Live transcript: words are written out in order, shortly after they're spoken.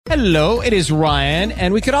Hello, it is Ryan,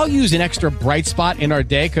 and we could all use an extra bright spot in our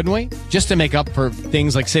day, couldn't we? Just to make up for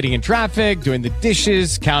things like sitting in traffic, doing the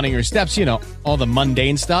dishes, counting your steps, you know, all the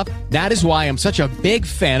mundane stuff. That is why I'm such a big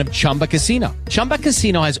fan of Chumba Casino. Chumba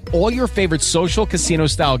Casino has all your favorite social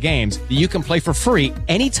casino-style games that you can play for free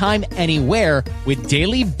anytime, anywhere with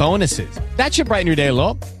daily bonuses. That should brighten your day a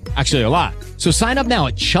little. Actually, a lot. So sign up now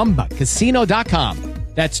at ChumbaCasino.com.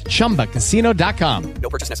 That's ChumbaCasino.com. No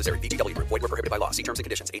purchase necessary. VGW Group. Void where prohibited by law. See terms and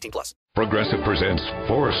conditions. 18+. Progressive presents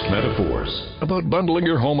Forced Metaphors about bundling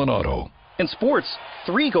your home and auto. In sports,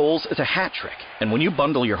 3 goals is a hat trick. And when you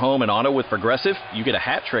bundle your home and auto with Progressive, you get a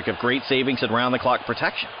hat trick of great savings and round-the-clock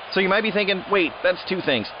protection. So you might be thinking, wait, that's 2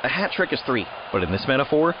 things. A hat trick is 3. But in this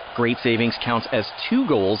metaphor, great savings counts as 2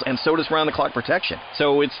 goals, and so does round-the-clock protection.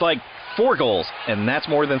 So it's like 4 goals, and that's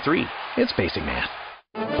more than 3. It's basic math.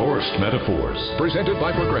 Forced Metaphors, presented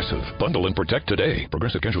by Progressive. Bundle and protect today.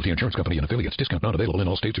 Progressive Casualty Insurance Company and affiliates. Discount not available in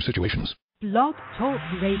all states or situations. Blog Talk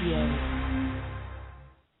Radio.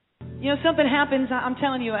 You know, something happens, I'm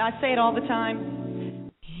telling you, I say it all the time.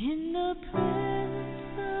 In the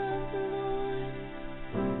presence of the Lord,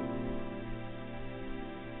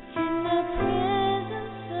 in the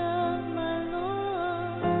presence of my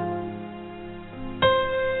Lord,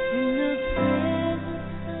 in the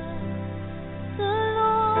presence of the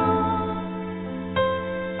Lord,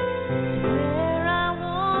 is where I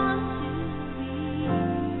want to be.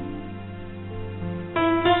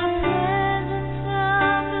 In the presence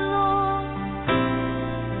of the Lord,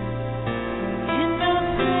 in the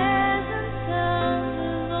presence of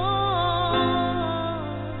the Lord,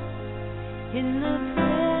 in the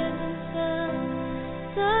presence of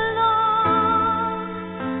the Lord,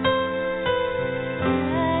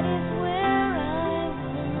 that is where I want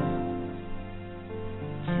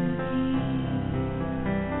to be.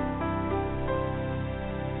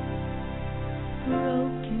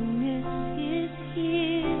 Brokenness is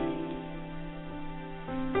healed,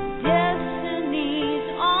 destiny's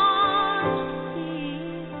arms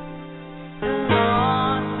healed, the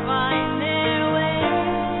lost find their way,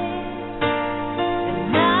 the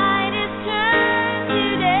night is turned to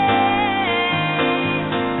day,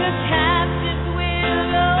 the captives will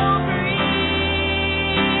go free,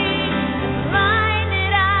 the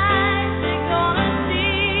blinded eyes are gonna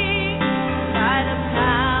see, by the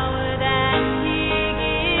power that He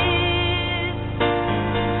gives,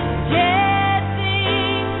 dead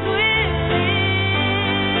things will live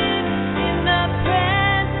in the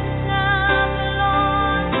presence of the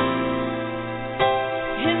Lord,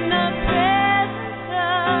 in the presence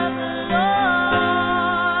of the Lord,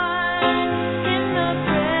 in the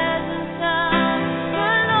presence of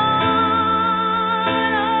the Lord.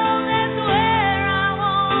 Oh, that's where I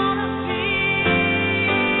wanna be,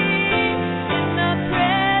 in the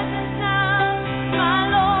presence of my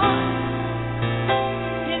Lord,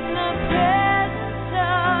 in the presence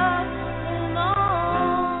of the Lord,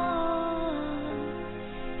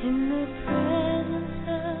 in the presence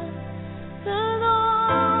of the Lord.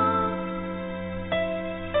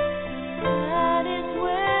 That is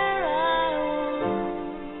where I want.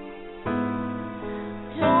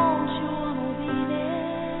 Don't you wanna be there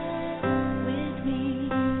with me?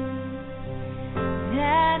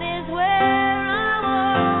 That is where I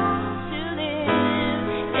want to live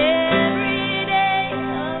every day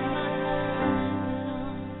of my life,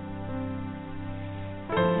 Lord.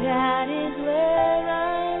 That is where I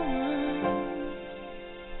want.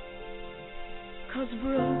 'Cause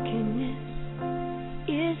brokenness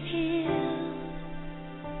is healed,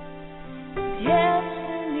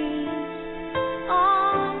 destiny's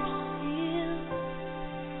arms healed,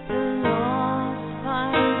 the lost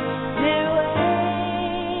find their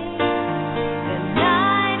way, the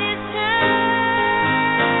night is turned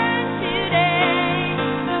to day,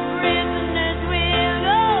 the prisoners will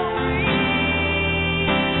go free,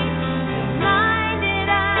 the blinded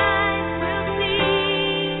eyes will see,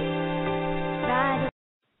 by the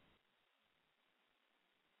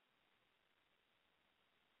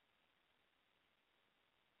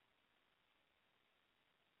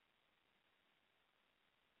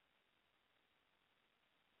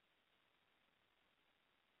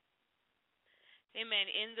Amen.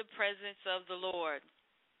 In the presence of the Lord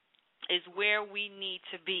is where we need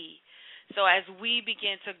to be. So as we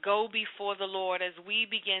begin to go before the Lord, as we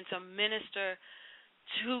begin to minister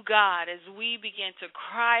to God, as we begin to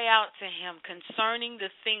cry out to Him concerning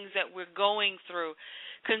the things that we're going through,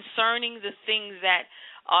 concerning the things that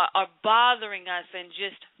are bothering us and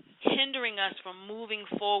just hindering us from moving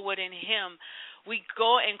forward in Him, we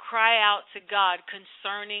go and cry out to God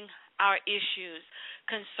concerning our issues,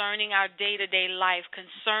 concerning our day-to-day life,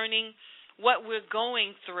 concerning what we're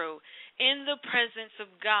going through. In the presence of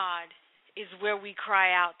God is where we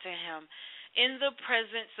cry out to him. In the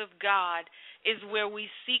presence of God is where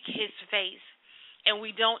we seek his face, and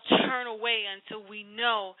we don't turn away until we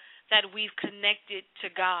know that we've connected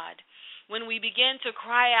to God. When we begin to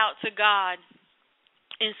cry out to God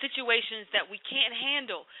in situations that we can't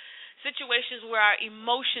handle, situations where our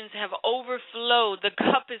emotions have overflowed, the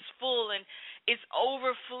cup is full and it's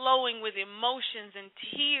overflowing with emotions and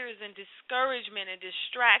tears and discouragement and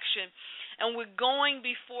distraction, and we're going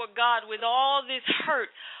before God with all this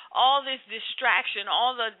hurt, all this distraction,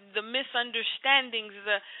 all the misunderstandings,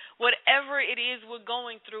 whatever it is we're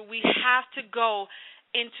going through, we have to go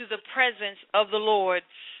into the presence of the Lord.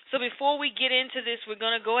 So before we get into this, we're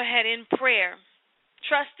going to go ahead in prayer,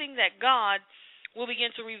 trusting that God will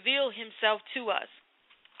begin to reveal himself to us.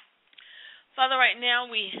 Father, right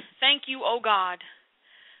now we thank you, oh God,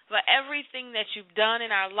 for everything that you've done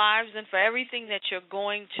in our lives and for everything that you're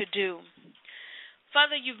going to do.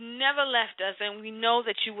 Father, you've never left us, and we know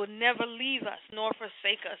that you will never leave us nor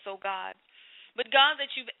forsake us, oh God. But God,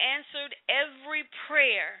 that you've answered every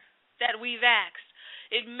prayer that we've asked.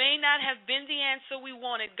 It may not have been the answer we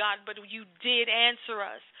wanted, God, but you did answer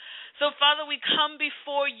us. So, Father, we come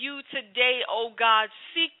before you today, oh God,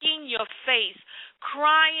 seeking your face,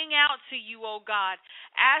 crying out to you, oh God,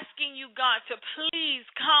 asking you, God, to please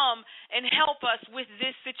come and help us with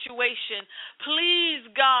this situation. Please,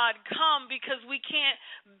 God, come because we can't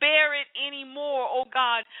bear it anymore, oh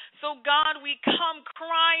God. So, God, we come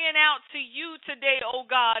crying out to you today, oh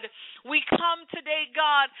God. We come today,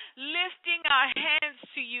 God, lifting our hands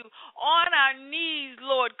to you on our knees,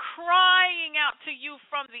 Lord, crying out to you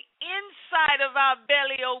from the inside of our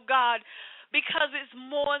belly, oh God, because it's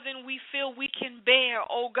more than we feel we can bear,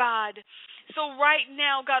 oh God. So right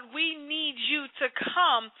now, God, we need you to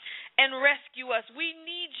come and rescue us. We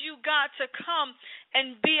need you, God, to come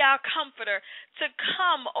and be our comforter, to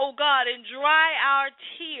come, oh God, and dry our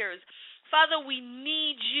tears. Father, we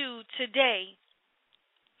need you today.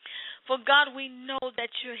 For God, we know that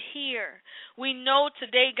you're here. We know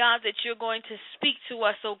today, God, that you're going to speak to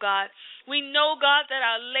us, oh God. We know, God, that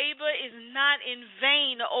our labor is not in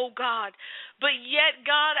vain, oh God. But yet,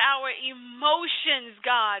 God, our emotions,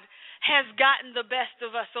 God, has gotten the best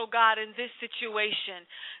of us, oh God, in this situation.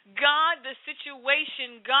 God, the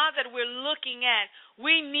situation, God, that we're looking at,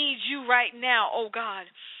 we need you right now, oh God.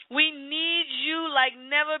 We need you like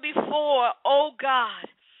never before, oh God.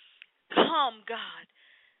 Come, God.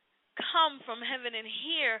 Come from heaven and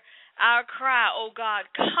hear our cry, oh God.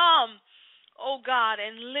 Come, oh God,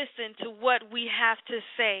 and listen to what we have to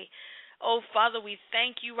say. Oh, Father, we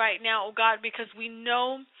thank you right now, oh God, because we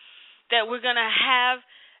know that we're going to have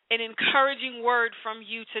an encouraging word from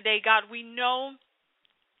you today, God. We know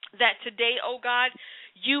that today, oh God,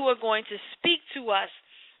 you are going to speak to us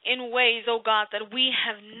in ways, oh God, that we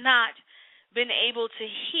have not been able to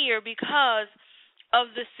hear because of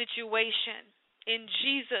the situation. In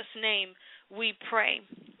Jesus' name we pray.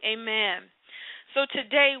 Amen. So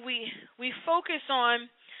today we focus on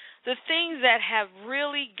the things that have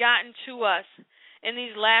really gotten to us in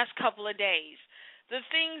these last couple of days. The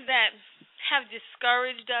things that have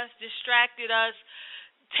discouraged us, distracted us,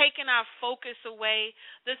 taken our focus away.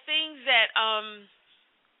 The things that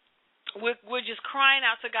we're just crying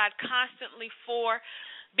out to God constantly for,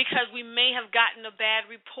 because we may have gotten a bad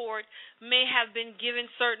report, may have been given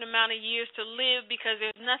certain amount of years to live because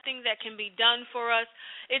there's nothing that can be done for us.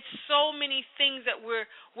 It's so many things that we're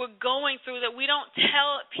going through that we don't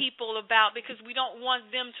tell people about because we don't want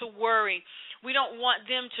them to worry. We don't want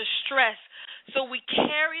them to stress. So we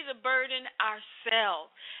carry the burden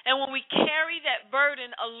ourselves. And when we carry that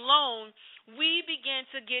burden alone, we begin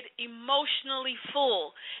to get emotionally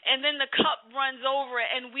full. And then the cup runs over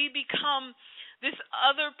and we become this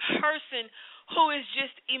other person who is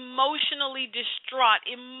just emotionally distraught,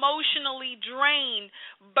 emotionally drained,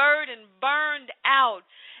 burdened, burned out.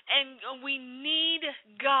 And we need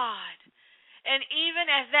God. And even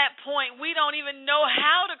at that point, we don't even know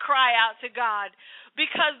how to cry out to God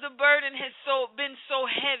because the burden has been so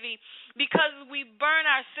heavy, because we burn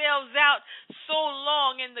ourselves out so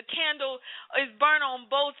long and the candle is burnt on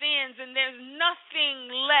both ends and there's nothing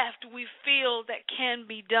left we feel that can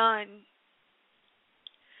be done.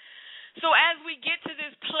 So as we get to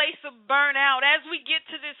this place of burnout, as we get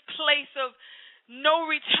to this place of no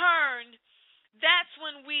return, that's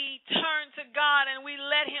when we turn to God and we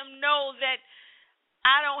let him know that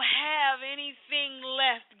I don't have anything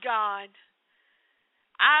left, God.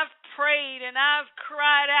 I've prayed and I've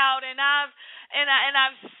cried out and I've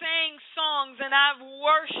sang songs and I've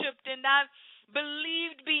worshiped and I've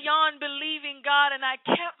believed beyond believing God, and I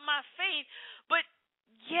kept my faith. But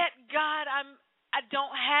yet, God, I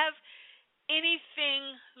don't have anything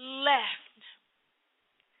left.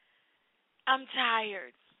 I'm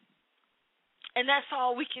tired. And that's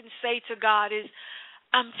all we can say to God is,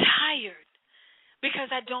 I'm tired because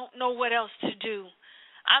I don't know what else to do.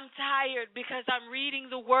 I'm tired because I'm reading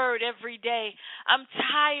the Word every day. I'm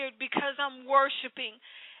tired because I'm worshiping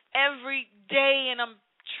every day, and I'm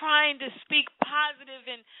trying to speak positive.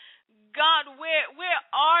 And God, where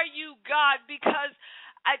are you, God? Because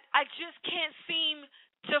I just can't seem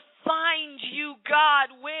to find you,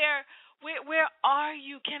 God. Where are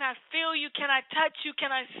you? Can I feel you? Can I touch you?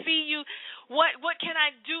 Can I see you? What can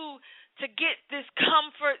I do to get this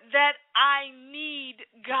comfort that I need,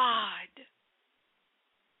 God?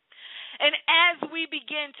 And as we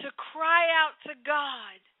begin to cry out to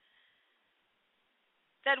God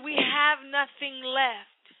that we have nothing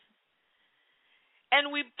left,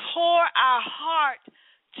 and we pour our heart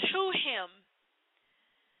to Him,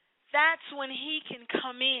 that's when He can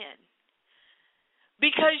come in.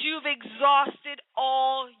 Because you've exhausted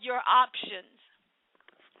all your options.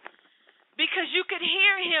 Because you could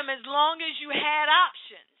hear Him as long as you had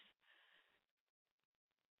options.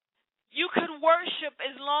 You could worship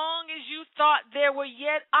as long as you thought there were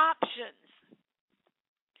yet options.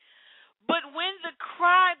 But when the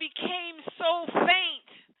cry became so faint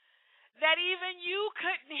that even you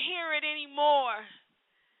couldn't hear it anymore,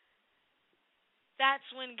 that's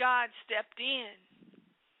when God stepped in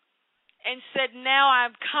and said, now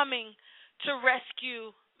I'm coming to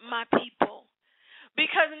rescue my people.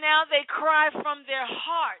 Because now they cry from their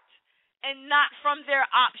heart and not from their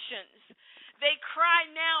options. They cry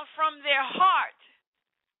now from their heart.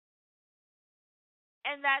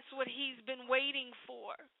 And that's what He's been waiting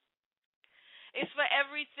for. It's for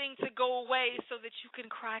everything to go away so that you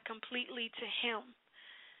can cry completely to Him.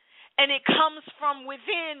 And it comes from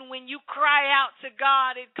within when you cry out to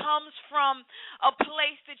God. It comes from a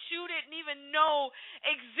place that you didn't even know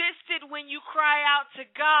existed when you cry out to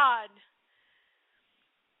God.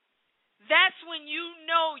 That's when you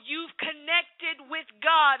know you've connected with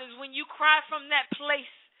God, is when you cry from that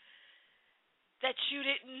place that you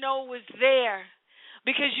didn't know was there,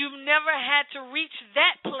 because you've never had to reach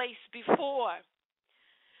that place before.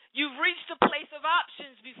 You've reached a place of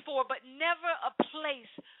options before, but never a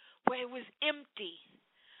place where it was empty,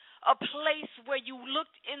 a place where you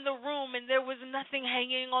looked in the room and there was nothing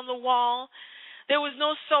hanging on the wall. There was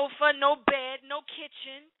no sofa, no bed, no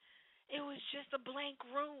kitchen. It was just a blank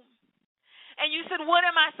room. And you said, what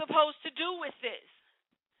am I supposed to do with this?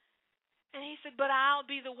 And He said, but I'll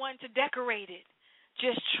be the one to decorate it.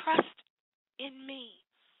 Just trust in me.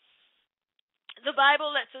 The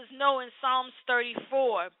Bible lets us know in Psalms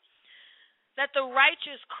 34 that the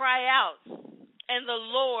righteous cry out, and the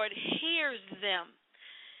Lord hears them.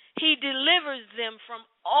 He delivers them from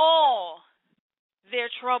all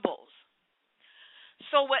their troubles.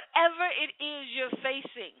 So whatever it is you're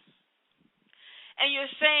facing, and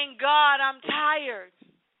you're saying, God, I'm tired.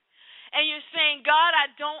 And you're saying, God,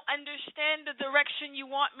 I don't understand the direction you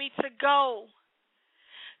want me to go.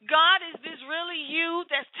 God, is this really you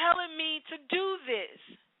that's telling me to do this?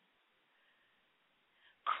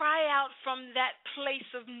 Cry out from that place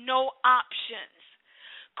of no options.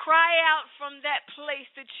 Cry out from that place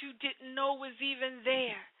that you didn't know was even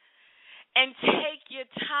there. And take your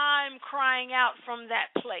time crying out from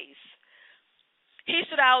that place. He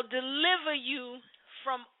said, I'll deliver you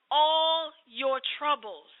from all your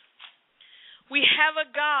troubles. We have a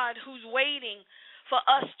God who's waiting for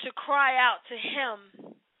us to cry out to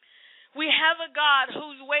Him. We have a God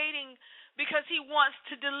who's waiting because He wants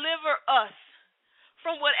to deliver us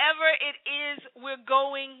from whatever it is we're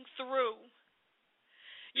going through.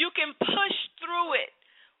 You can push through it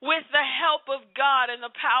with the help of God and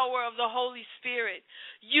the power of the Holy Spirit.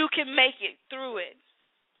 You can make it through it.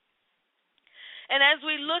 And as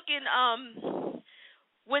we look in,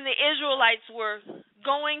 when the Israelites were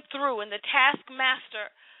going through and the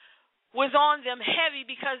taskmaster was on them heavy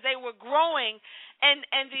because they were growing, and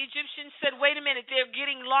the Egyptians said, wait a minute, they're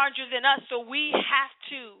getting larger than us, so we have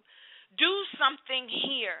to do something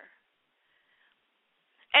here.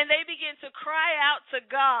 And they began to cry out to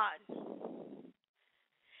God.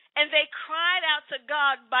 And they cried out to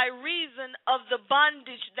God by reason of the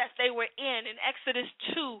bondage that they were in Exodus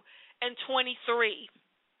 2:23.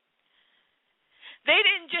 They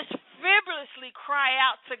didn't just frivolously cry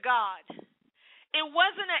out to God. It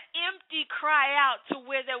wasn't an empty cry out to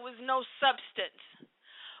where there was no substance.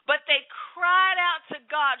 But they cried out to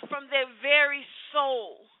God from their very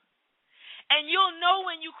soul. And you'll know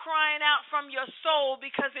when you're crying out from your soul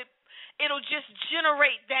because it it'll just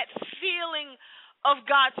generate that feeling of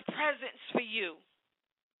God's presence for you.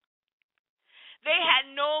 They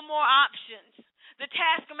had no more options. The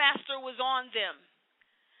taskmaster was on them.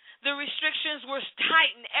 The restrictions were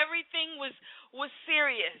tightened. Everything was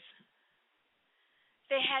serious.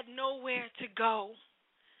 They had nowhere to go.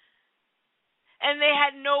 And they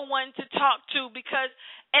had no one to talk to because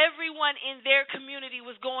everyone in their community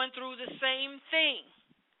was going through the same thing.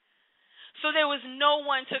 So there was no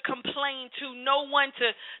one to complain to, no one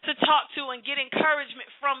to talk to and get encouragement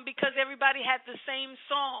from because everybody had the same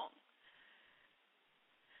song.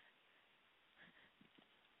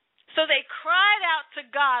 So they cried out to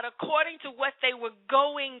God according to what they were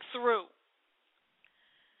going through,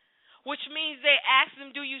 which means they asked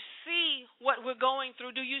him, do you see what we're going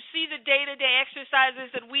through? Do you see the day-to-day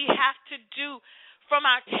exercises that we have to do from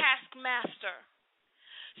our taskmaster?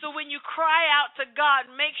 So when you cry out to God,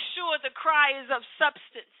 make sure the cry is of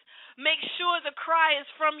substance. Make sure the cry is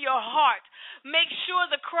from your heart. Make sure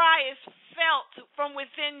the cry is felt from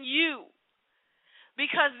within you,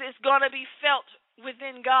 because it's going to be felt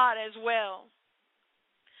within God as well.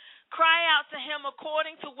 Cry out to him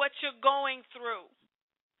according to what you're going through.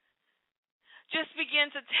 Just begin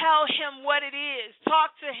to tell him what it is.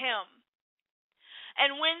 Talk to him.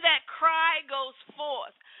 And when that cry goes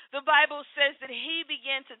forth, the Bible says that he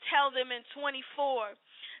began to tell them in 24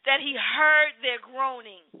 that he heard their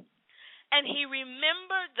groaning. And he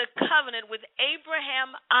remembered the covenant with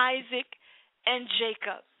Abraham, Isaac, and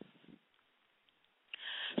Jacob.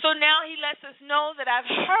 So now he lets us know that I've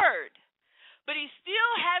heard, but he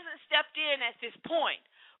still hasn't stepped in at this point,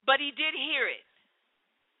 but he did hear it.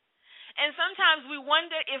 And sometimes we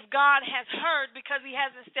wonder if God has heard because he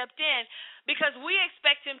hasn't stepped in, because we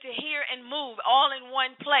expect him to hear and move all in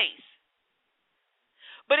one place.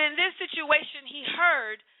 But in this situation, he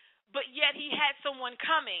heard, but yet he had someone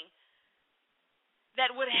coming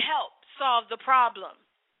that would help solve the problem.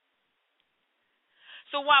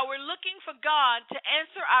 So while we're looking for God to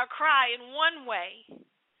answer our cry in one way,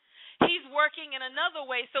 he's working in another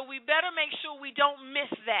way, so we better make sure we don't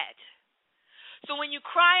miss that. So when you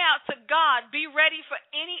cry out to God, be ready for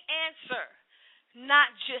any answer,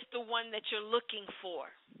 not just the one that you're looking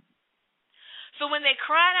for. So when they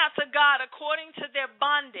cried out to God according to their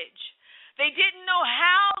bondage, they didn't know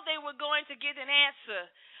how they were going to get an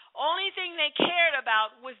answer. Only thing they cared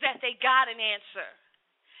about was that they got an answer.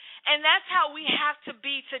 And that's how we have to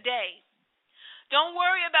be today. Don't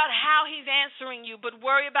worry about how he's answering you, but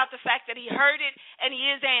worry about the fact that he heard it and he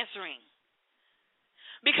is answering.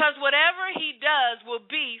 Because whatever he does will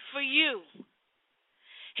be for you.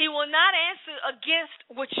 He will not answer against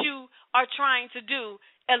what you are trying to do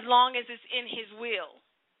as long as it's in his will.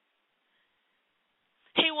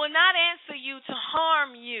 He will not answer you to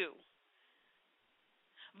harm you,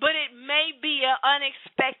 but it may be an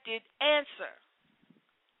unexpected answer.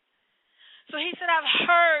 So he said, I've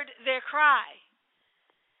heard their cry,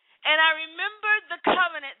 and I remembered the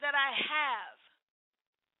covenant that I have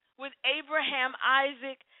with Abraham,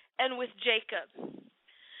 Isaac, and with Jacob.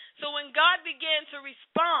 So when God began to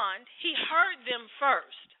respond, he heard them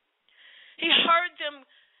first. He heard them,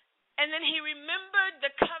 and then he remembered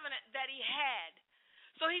the covenant that he had.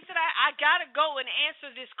 So he said, I got to go and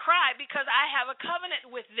answer this cry because I have a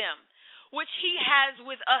covenant with them, which he has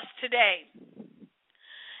with us today.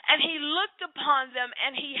 And he looked upon them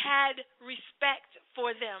and he had respect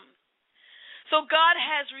for them. So God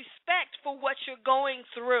has respect for what you're going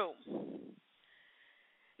through.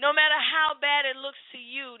 No matter how bad it looks to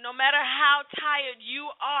you, no matter how tired you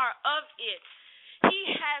are of it, he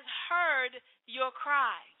has heard your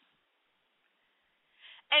cry.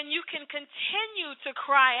 And you can continue to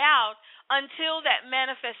cry out until that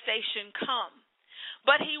manifestation comes.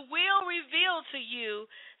 But he will reveal to you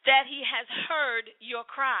that he has heard your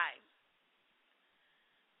cry.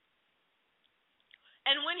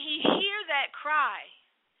 And when he hears that cry,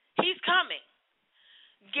 he's coming.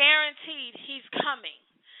 Guaranteed he's coming.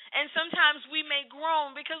 And sometimes we may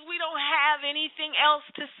groan because we don't have anything else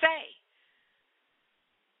to say.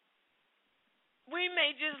 We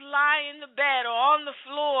may just lie in the bed or on the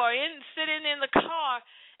floor, sitting in the car,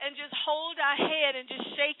 and just hold our head and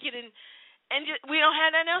just shake it, and just, we don't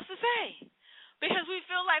have nothing else to say. Because we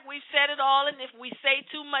feel like we've said it all, and if we say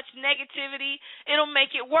too much negativity, it'll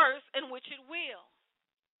make it worse, and which it will.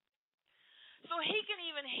 So he can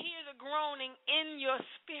even hear the groaning in your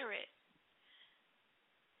spirit.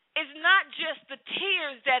 It's not just the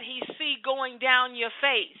tears that he sees going down your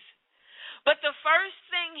face, but the first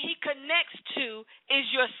thing he connects to is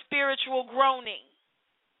your spiritual groaning.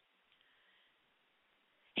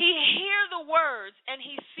 He hears the words and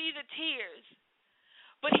he sees the tears,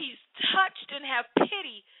 But he's touched and have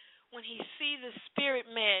pity when he sees the spirit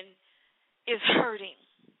man is hurting.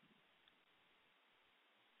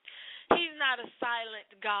 He's not a silent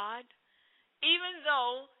God, even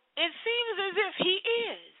though it seems as if he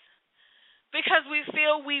is, because we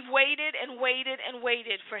feel we've waited and waited and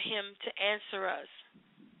waited for him to answer us.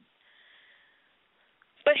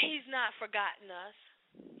 But he's not forgotten us.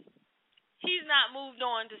 He's not moved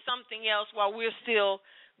on to something else while we're still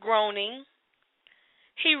groaning.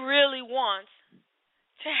 He really wants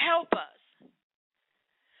to help us.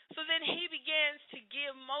 So then he begins to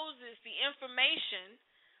give Moses the information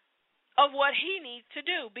of what he needs to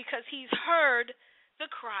do, because he's heard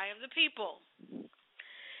the cry of the people.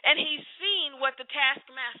 And he's seen what the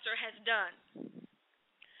taskmaster has done.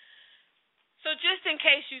 So just in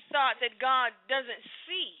case you thought that God doesn't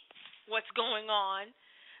see what's going on,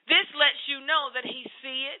 this lets you know that he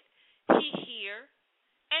see it, he hear,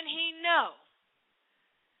 and he know.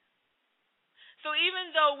 So even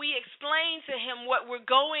though we explain to him what we're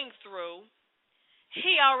going through,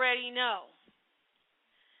 he already knows.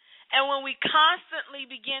 And when we constantly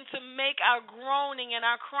begin to make our groaning and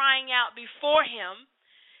our crying out before him,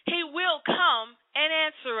 he will come and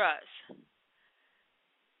answer us.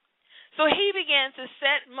 So he began to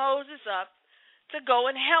set Moses up to go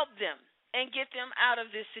and help them and get them out of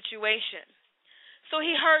this situation. So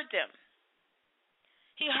he heard them.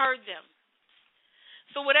 He heard them.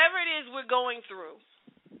 So whatever it is we're going through,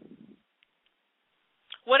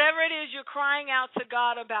 whatever it is you're crying out to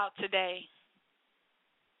God about today,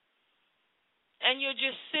 and you're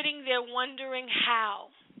just sitting there wondering how,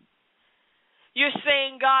 you're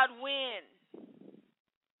saying, God, when?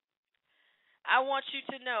 I want you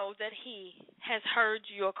to know that he has heard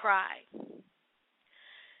your cry.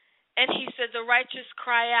 And he said, the righteous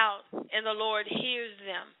cry out, and the Lord hears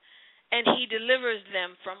them, and he delivers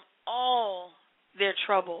them from all their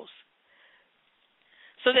troubles.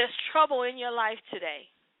 So there's trouble in your life today.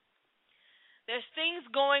 There's things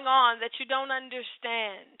going on that you don't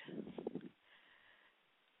understand.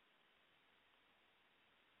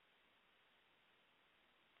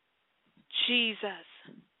 Jesus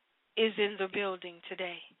is in the building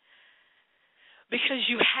today because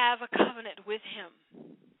you have a covenant with him.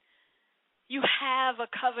 You have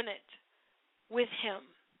a covenant with him.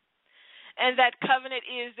 And that covenant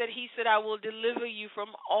is that he said, I will deliver you from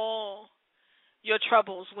all your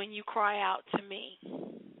troubles when you cry out to me.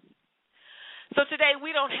 So today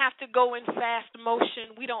we don't have to go in fast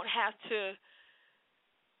motion. We don't have to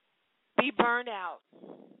be burned out.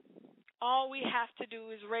 All we have to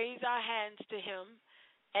do is raise our hands to him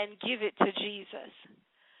and give it to Jesus.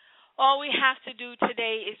 All we have to do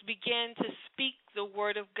today is begin to speak the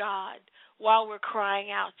word of God while we're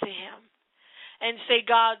crying out to him. And say,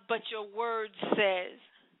 God, but your word says.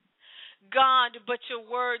 God, but your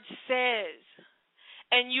word says.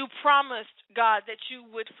 And you promised, God, that you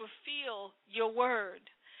would fulfill your word.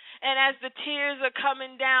 And as the tears are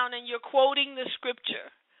coming down and you're quoting the scripture,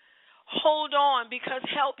 hold on, because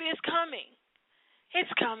help is coming. It's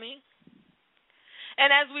coming. And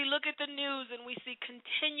as we look at the news and we see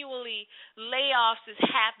continually layoffs is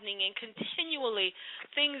happening and continually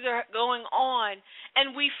things are going on,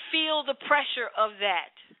 and we feel the pressure of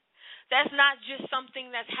that. That's not just something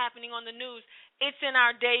that's happening on the news. It's in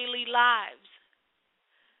our daily lives.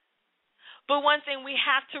 But one thing we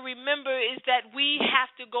have to remember is that we have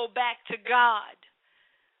to go back to God.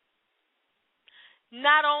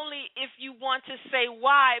 Not only if you want to say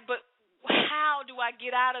why, but how do I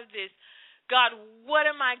get out of this? God, what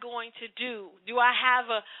am I going to do? Do I have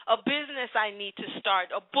a business I need to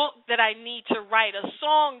start, a book that I need to write, a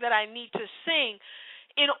song that I need to sing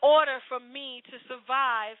in order for me to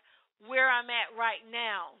survive where I'm at right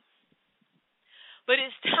now? But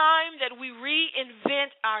it's time that we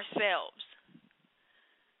reinvent ourselves.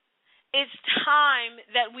 It's time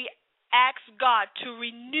that we ask God to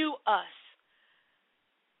renew us.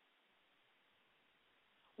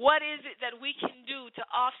 What is it that we can do to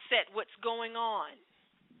offset what's going on?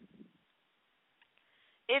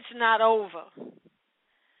 It's not over.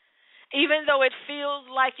 Even though it feels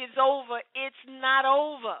like it's over, it's not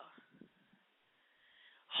over.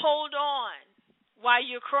 Hold on while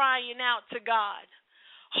you're crying out to God.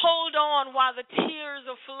 Hold on while the tears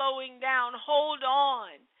are flowing down. Hold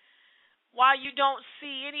on while you don't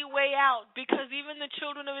see any way out, because even the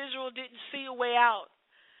children of Israel didn't see a way out.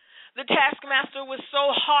 The taskmaster was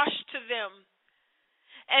so harsh to them.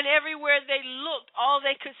 And everywhere they looked, all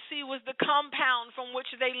they could see was the compound from which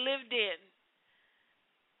they lived in.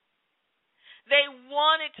 They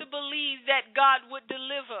wanted to believe that God would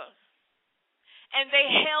deliver. And they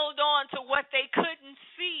held on to what they couldn't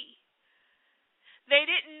see. They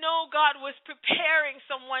didn't know God was preparing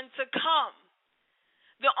someone to come.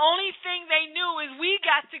 The only thing they knew is we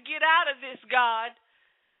got to get out of this, God,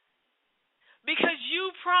 because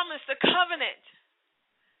you promised a covenant.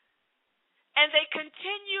 And they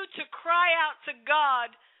continue to cry out to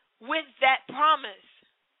God with that promise.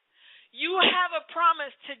 You have a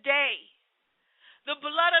promise today. The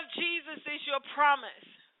blood of Jesus is your promise.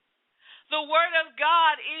 The word of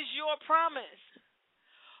God is your promise.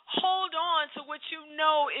 Hold on to what you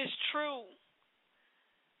know is true.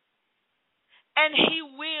 And he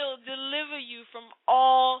will deliver you from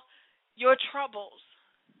all your troubles.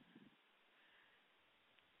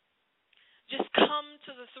 Just come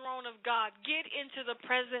to the throne of God. Get into the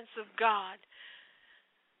presence of God.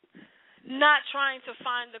 Not trying to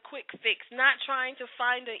find the quick fix. Not trying to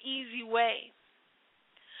find an easy way.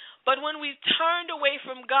 But when we've turned away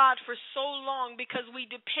from God for so long because we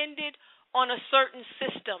depended on a certain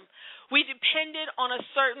system, we depended on a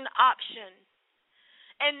certain option,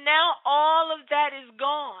 and now all of that is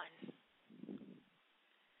gone.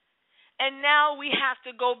 And now we have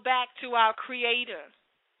to go back to our Creator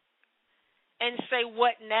and say,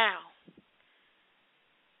 what now?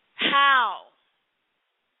 How?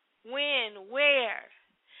 When? Where?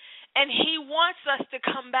 And he wants us to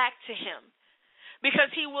come back to him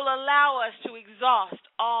because he will allow us to exhaust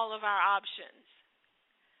all of our options.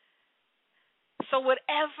 So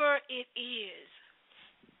whatever it is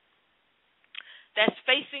that's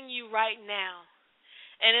facing you right now,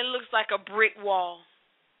 and it looks like a brick wall,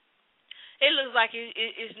 it looks like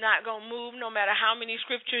it's not going to move no matter how many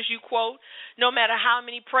scriptures you quote, no matter how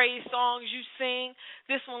many praise songs you sing.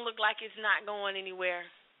 This one looks like it's not going anywhere.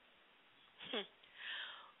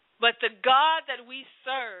 But the God that we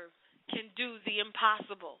serve can do the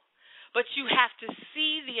impossible. But you have to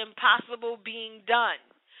see the impossible being done.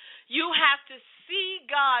 You have to see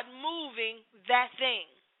God moving that thing.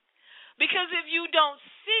 Because if you don't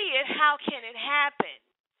see it, how can it happen?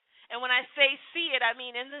 And when I say see it, I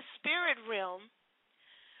mean in the spirit realm.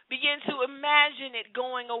 Begin to imagine it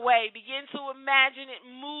going away. Begin to imagine it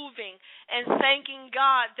moving and thanking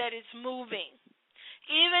God that it's moving.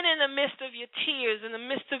 Even in the midst of your tears, in the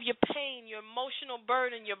midst of your pain, your emotional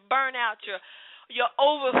burden, your burnout, your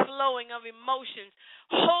overflowing of emotions,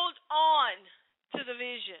 hold on to the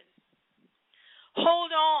vision.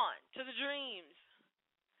 Hold on to the dreams.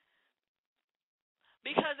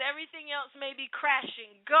 Because everything else may be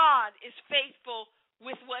crashing, God is faithful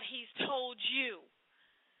with what he's told you.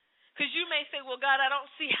 Because you may say, well, God, I don't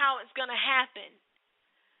see how it's going to happen.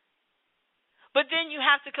 But then you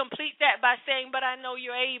have to complete that by saying, but I know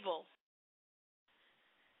you're able.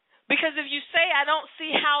 Because if you say, I don't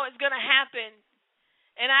see how it's going to happen,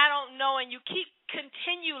 and I don't know, and you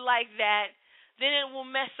continue like that, then it will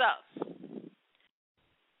mess up.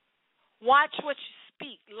 Watch what you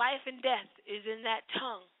speak. Life and death is in that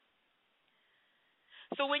tongue.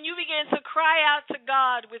 So when you begin to cry out to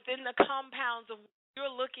God within the compounds of what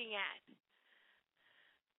you're looking at,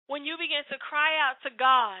 when you begin to cry out to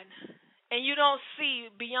God and you don't see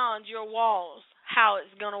beyond your walls how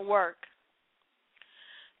it's going to work,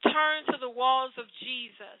 turn to the walls of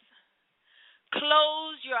Jesus.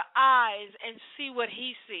 Close your eyes and see what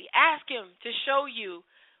he sees. Ask him to show you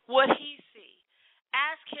what he sees.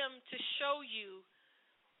 Ask him to show you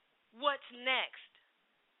what's next.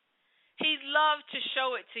 He'd love to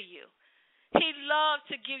show it to you. He'd love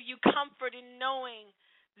to give you comfort in knowing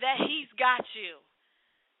that he's got you.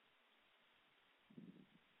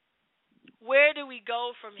 Where do we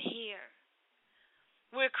go from here?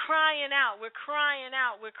 We're crying out. We're crying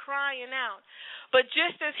out. We're crying out. But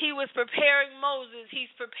just as he was preparing Moses,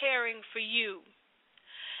 he's preparing for you.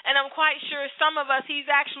 And I'm quite sure some of us, he's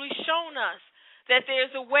actually shown us that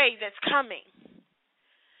there's a way that's coming.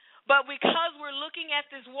 But because we're looking at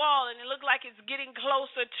this wall and it looks like it's getting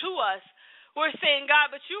closer to us, we're saying,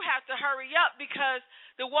 God, but you have to hurry up because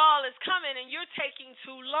the wall is coming and you're taking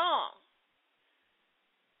too long.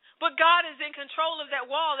 But God is in control of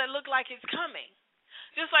that wall that looks like it's coming,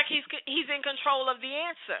 just like he's in control of the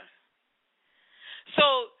answer.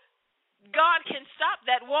 So God can stop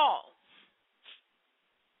that wall.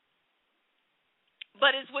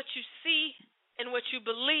 But it's what you see and what you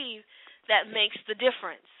believe that makes the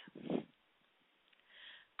difference.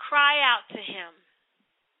 Cry out to him.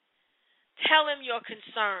 Tell him your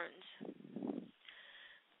concerns.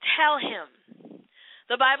 Tell him.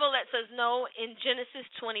 The Bible lets us know in Genesis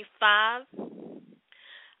 25,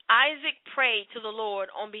 Isaac prayed to the Lord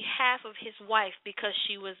on behalf of his wife because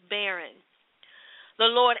she was barren.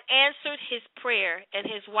 The Lord answered his prayer, and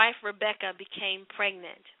his wife Rebekah became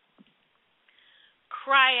pregnant.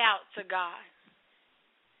 Cry out to God.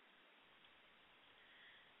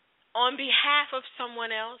 on behalf of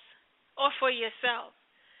someone else or for yourself.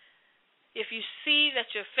 If you see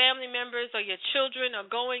that your family members or your children are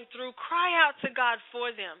going through, cry out to God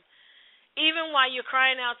for them, even while you're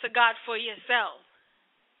crying out to God for yourself.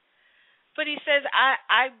 But he says,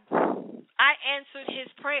 I answered his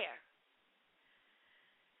prayer.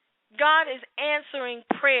 God is answering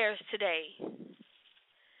prayers today.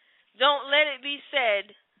 Don't let it be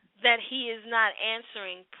said that he is not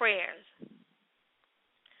answering prayers.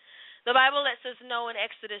 The Bible lets us know in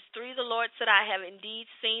Exodus 3, the Lord said, I have indeed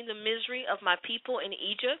seen the misery of my people in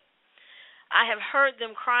Egypt. I have heard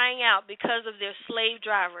them crying out because of their slave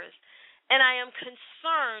drivers, and I am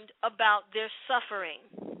concerned about their suffering.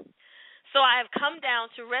 So I have come down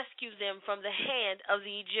to rescue them from the hand of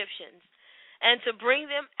the Egyptians, and to bring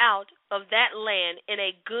them out of that land in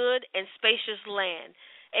a good and spacious land,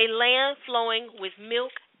 a land flowing with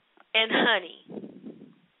milk and honey.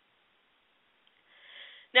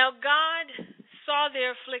 Now God saw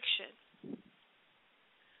their affliction.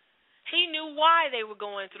 He knew why they were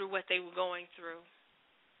going through what they were going through.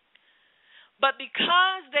 But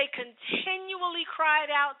because they continually cried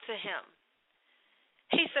out to him,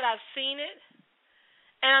 he said, I've seen it,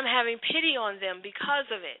 and I'm having pity on them because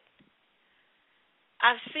of it.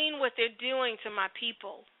 I've seen what they're doing to my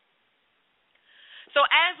people. So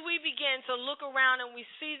as we begin to look around and we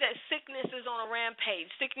see that sickness is on a rampage,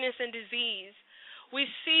 sickness and disease, we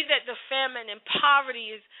see that the famine and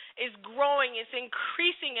poverty is growing, it's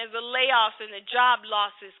increasing as the layoffs and the job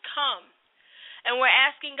losses come. And we're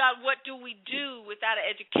asking God, what do we do without an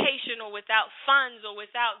education or without funds or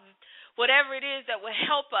without whatever it is that will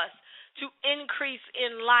help us to increase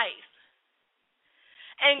in life?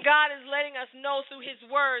 And God is letting us know through his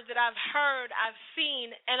word that I've heard, I've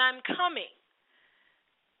seen, and I'm coming.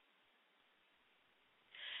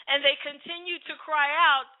 And they continued to cry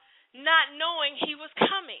out, not knowing he was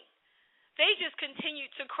coming. They just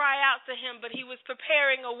continued to cry out to him, but he was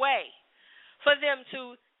preparing a way for them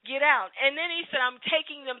to get out. And then he said, I'm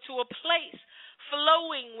taking them to a place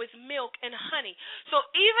flowing with milk and honey. So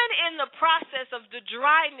even in the process of the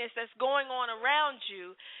dryness that's going on around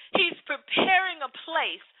you, he's preparing a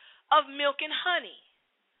place of milk and honey,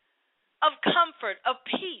 of comfort, of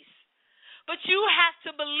peace. But you have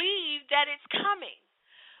to believe that it's coming.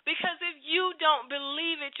 Because if you don't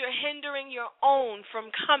believe it, you're hindering your own from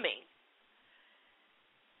coming.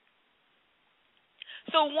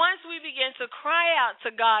 So once we begin to cry out to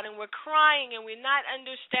God and we're crying and we're not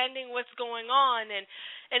understanding what's going on and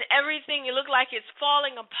everything, it looks like it's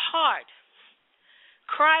falling apart,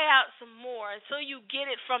 cry out some more until you get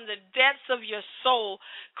it from the depths of your soul.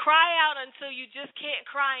 Cry out until you just can't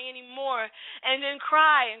cry anymore, and then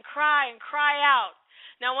cry and cry and cry out.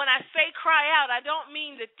 Now, when I say cry out, I don't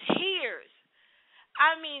mean the tears.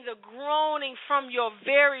 I mean the groaning from your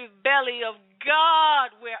very belly of,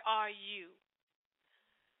 God, where are you?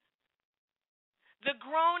 The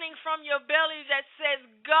groaning from your belly that says,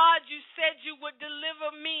 God, you said you would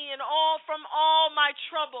deliver me and all from all my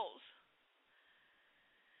troubles.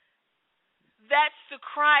 That's the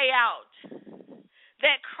cry out.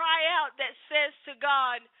 That cry out that says to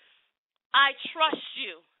God, I trust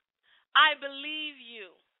you. I believe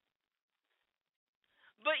you.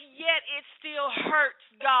 But yet it still hurts,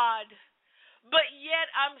 God. But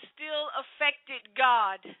yet I'm still affected,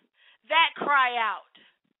 God. That cry out.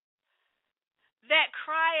 That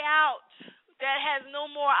cry out that has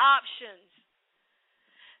no more options.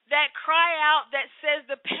 That cry out that says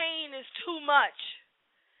the pain is too much.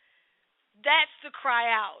 That's the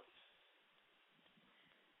cry out.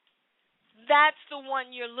 That's the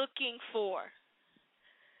one you're looking for.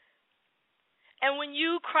 And when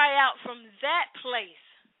you cry out from that place,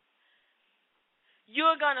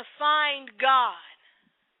 you're going to find God.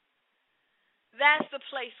 That's the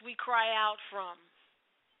place we cry out from.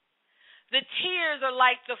 The tears are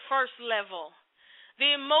like the first level.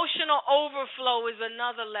 The emotional overflow is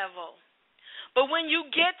another level. But when you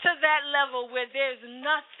get to that level where there's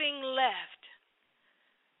nothing left,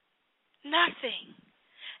 nothing,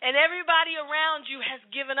 and everybody around you has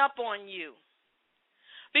given up on you,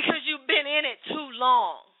 because you've been in it too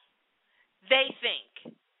long, they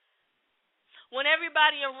think. When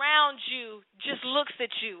everybody around you just looks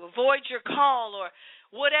at you, avoids your call or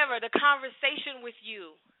whatever, the conversation with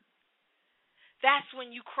you, that's when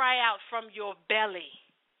you cry out from your belly,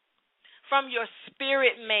 from your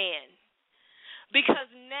spirit man. Because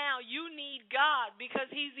now you need God, because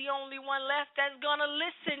he's the only one left that's going to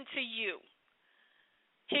listen to you.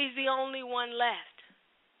 He's the only one left.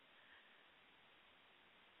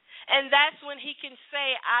 And that's when he can say,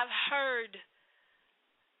 I've heard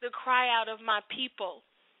the cry out of my people.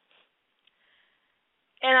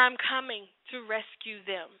 and I'm coming to rescue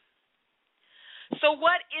them. So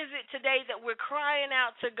what is it today that we're crying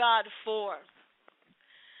out to God for?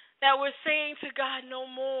 That we're saying to God, no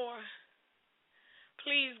more.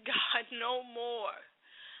 Please, God, no more.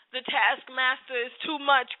 The taskmaster is too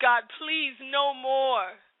much, God. Please, no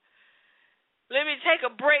more. Let me take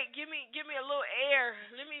a break. Give me a little air.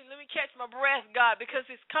 Let me catch my breath, God, because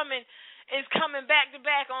it's coming back to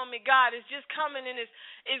back on me, God. It's just coming, and it's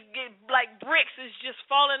like bricks is just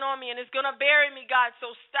falling on me, and it's gonna bury me, God.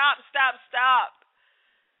 So stop.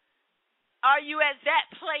 Are you at that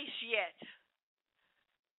place yet?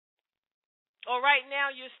 Or right now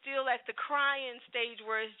you're still at the crying stage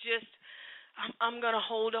where it's just, I'm going to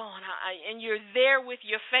hold on. And you're there with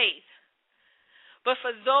your faith. But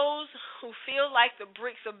for those who feel like the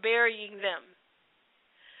bricks are burying them,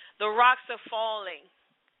 the rocks are falling,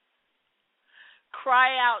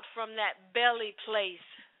 cry out from that belly place.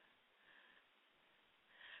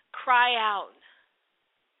 Cry out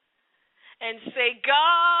and say,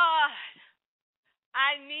 God,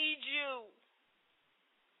 I need you.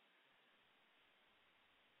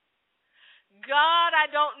 God, I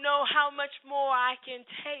don't know how much more I can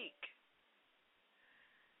take.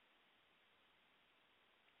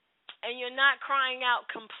 And you're not crying out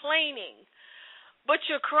complaining, but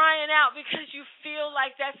you're crying out because you feel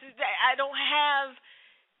like I don't have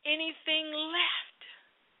anything left.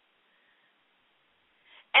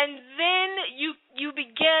 And then you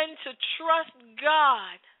begin to trust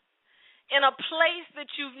God in a place that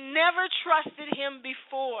you've never trusted him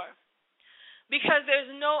before, because there's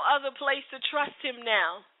no other place to trust him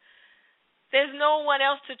now. There's no one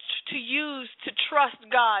else to use to trust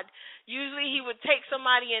God. Usually he would take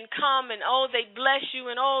somebody and come and, they'd bless you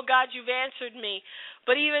and, God, you've answered me.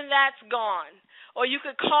 But even that's gone. Or you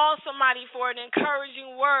could call somebody for an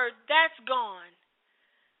encouraging word. That's gone.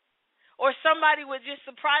 Or somebody would just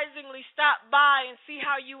surprisingly stop by and see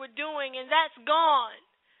how you were doing, and that's gone.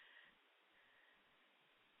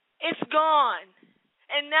 It's gone.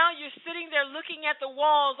 And now you're sitting there looking at the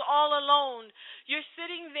walls all alone. You're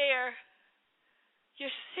sitting there.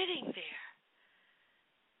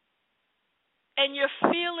 And you're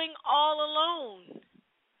feeling all alone.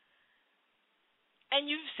 And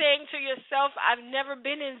you're saying to yourself, I've never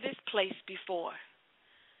been in this place before.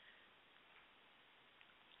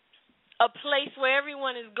 A place where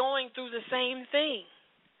everyone is going through the same thing.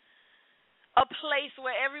 A place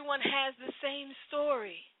where everyone has the same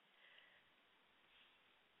story.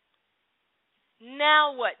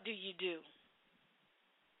 Now what do?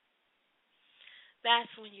 That's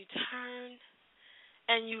when you turn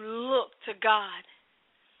and you look to God.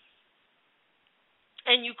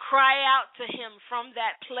 And you cry out to him from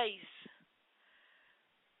that place.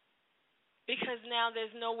 Because now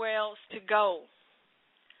there's nowhere else to go.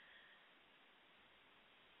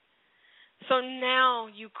 So now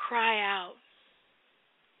you cry out.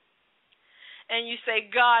 And you say,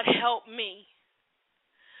 God, help me.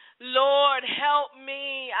 Lord, help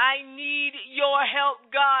me. I need your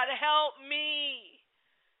help, God. Help me.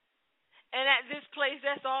 And at this place,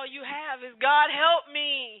 that's all you have is, God, help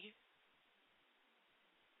me.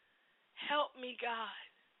 Help me, God.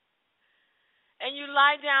 And you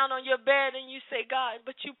lie down on your bed and you say, God,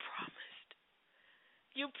 but you promised.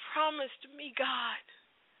 You promised me, God.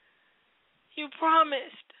 You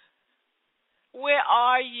promised. Where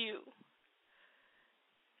are you?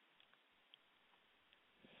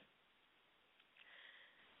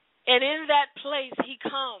 And in that place, he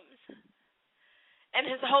comes. And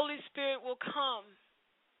his Holy Spirit will come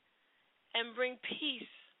and bring peace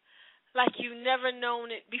like you've never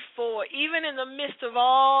known it before, even in the midst of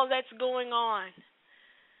all that's going on.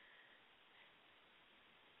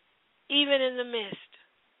 Even in the midst.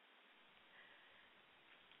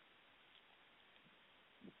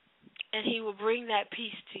 And he will bring that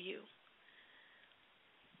peace to you.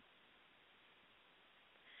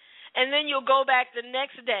 And then you'll go back the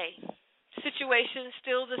next day. Situation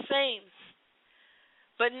still the same.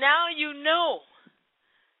 But now you know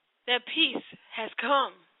that peace has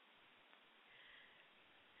come.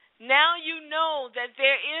 Now you know that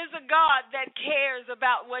there is a God that cares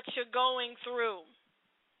about what you're going through.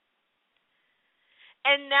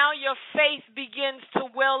 And now your faith begins to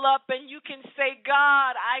well up and you can say,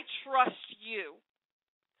 God, I trust you.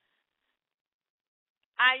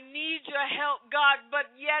 I need your help, God, but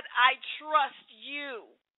yet I trust you.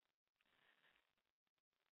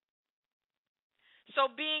 So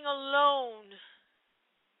being alone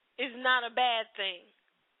is not a bad thing.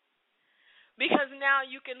 Because now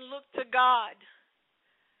you can look to God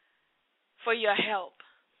for your help.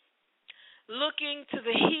 Looking to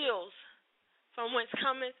the hills from whence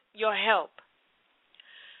cometh your help.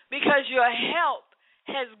 because your help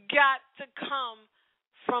has got to come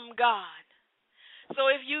from God. So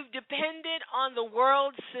if you've depended on the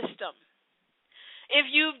world system, if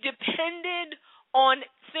you've depended on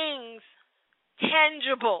things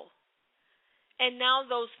tangible, and now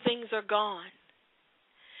those things are gone,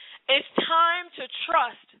 it's time to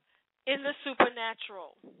trust in the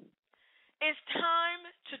supernatural. It's time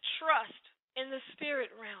to trust in the spirit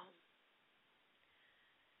realm,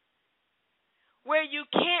 where you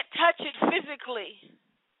can't touch it physically,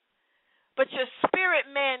 but your spirit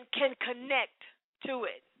man can connect to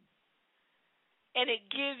it. And it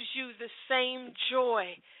gives you the same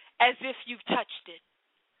joy as if you've touched it.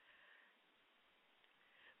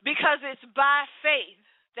 Because it's by faith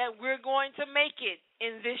that we're going to make it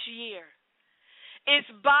in this year. It's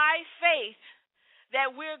by faith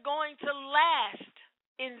that we're going to last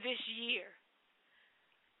in this year.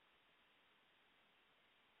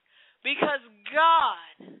 Because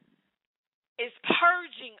God is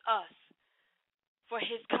purging us for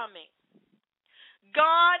his coming.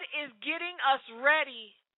 God is getting us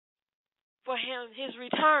ready for his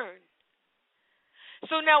return.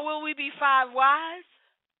 So now, will we be 5 wise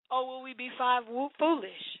or will we be 5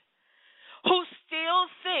 foolish who still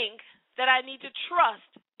think that I need to trust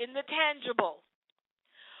in the tangible?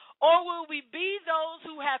 Or will we be those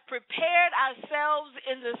who have prepared ourselves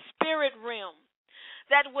in the spirit realm,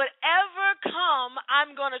 that whatever come,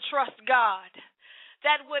 I'm going to trust God?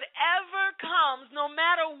 That whatever comes, no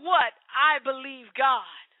matter what, I believe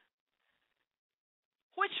God.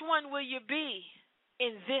 Which one will you be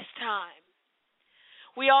in this time?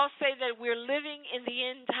 We all say that we're living in the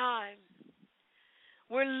end time.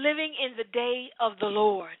 We're living in the day of the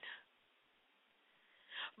Lord.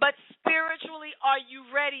 But spiritually, are you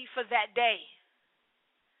ready for that day?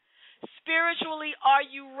 Spiritually, are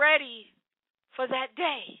you ready for that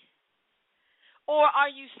day? Or are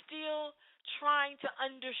you still trying to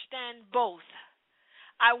understand both?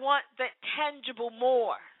 I want the tangible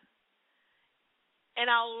more, and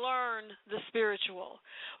I'll learn the spiritual.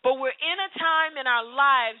 But we're in a time in our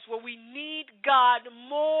lives where we need God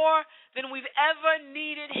more than we've ever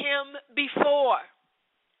needed him before.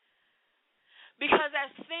 Because as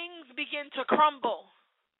things begin to crumble,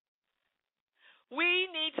 we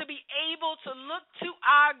need to be able to look to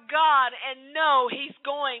our God and know he's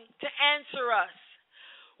going to answer us.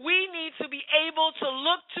 We need to be able to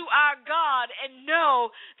look to our God and know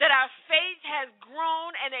that our faith has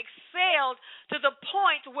grown and excelled to the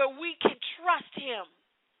point where we can trust him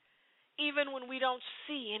even when we don't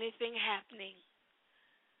see anything happening.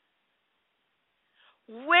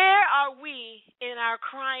 Where are we in our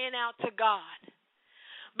crying out to God?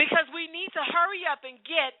 Because we need to hurry up and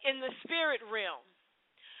get in the spirit realm.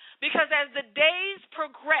 Because as the days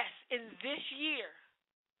progress in this year,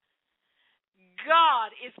 God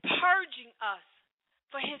is purging us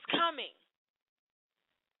for his coming.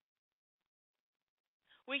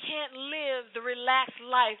 We can't live the relaxed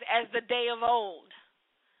life as the day of old.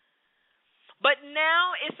 But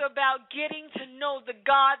now it's about getting to know the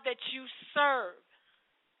God that you serve.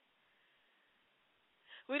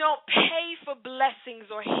 We don't pay for blessings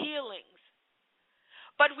or healings,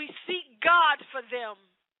 but we seek God for them,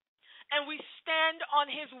 and we stand on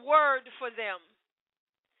his word for them.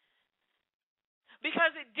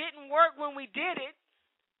 Because it didn't work when we did it,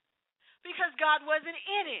 because God wasn't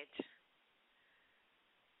in it.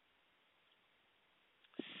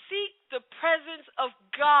 Seek the presence of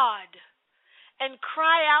God and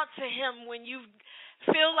cry out to him when you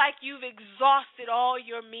feel like you've exhausted all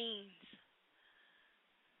your means.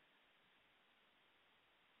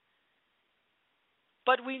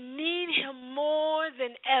 But we need him more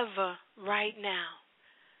than ever right now.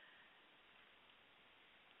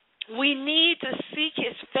 We need to seek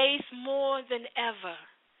his face more than ever.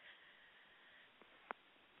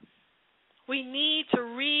 We need to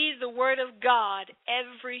read the word of God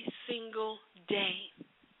every single day.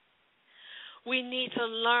 We need to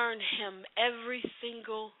learn him every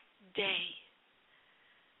single day.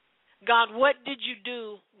 God, what did you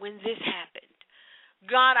do when this happened?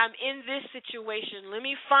 God, I'm in this situation. Let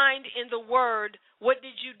me find in the word, what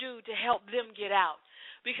did you do to help them get out?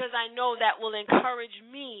 Because I know that will encourage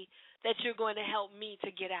me that you're going to help me to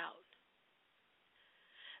get out.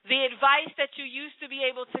 The advice that you used to be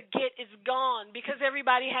able to get is gone because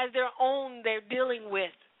everybody has their own they're dealing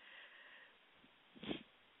with.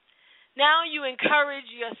 Now you encourage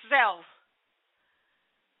yourself.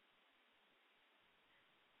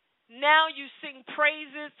 Now you sing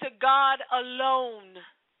praises to God alone.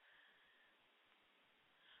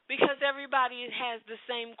 Because everybody has the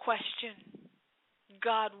same question.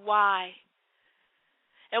 God, why?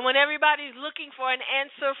 And when everybody's looking for an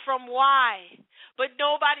answer from why, but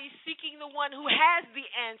nobody's seeking the one who has the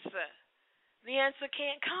answer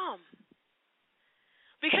can't come.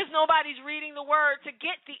 Because nobody's reading the word to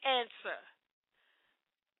get the answer.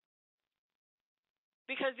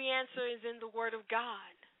 Because the answer is in the word of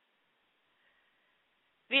God.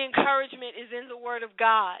 The encouragement is in the word of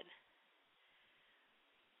God.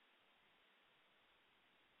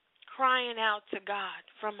 Crying out to God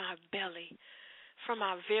from my belly, from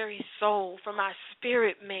my very soul, from my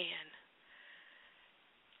spirit man.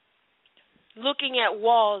 Looking at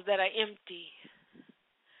walls that are empty.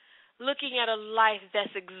 Looking at a life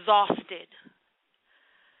that's exhausted.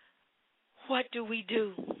 What do we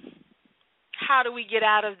do? How do we get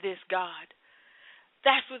out of this, God?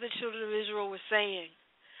 That's what the children of Israel were saying.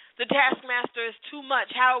 The taskmaster is too much.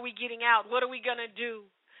 How are we getting out? What are we going to do?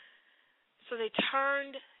 So they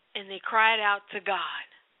turned and they cried out to God.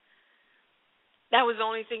 That was the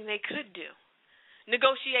only thing they could do.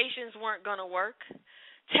 Negotiations weren't going to work.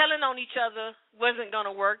 Telling on each other wasn't going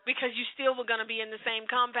to work because you still were going to be in the same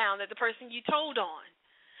compound that the person you told on.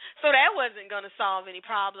 So that wasn't going to solve any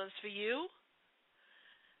problems for you.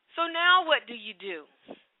 So now what do you do?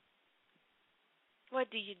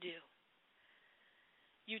 What do you do?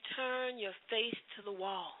 You turn your face to the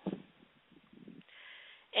wall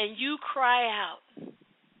and you cry out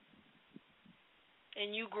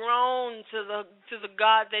and you groan to the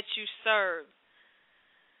God that you serve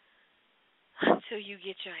until you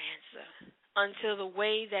get your answer, until the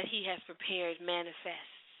way that he has prepared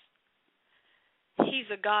manifests. He's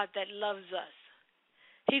a God that loves us.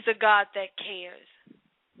 He's a God that cares.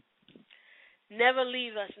 Never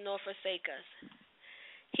leave us nor forsake us.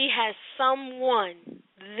 He has someone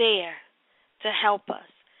there to help us.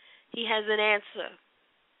 He has an answer.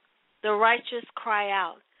 The righteous cry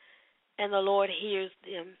out, and the Lord hears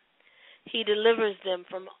them. He delivers them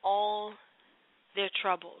from all their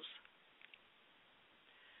troubles.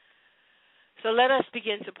 So let us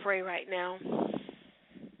begin to pray right now.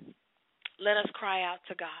 Let us cry out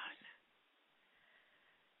to God.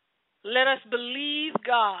 Let us believe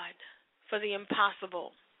God for the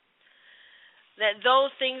impossible. That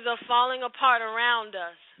those things are falling apart around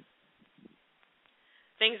us.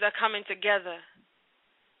 Things are coming together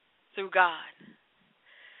through God.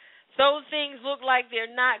 Those things look like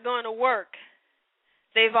they're not going to work.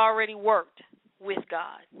 They've already worked with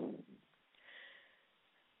God.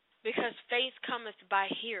 Because faith cometh by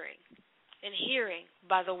hearing, and hearing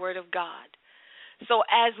by the word of God. So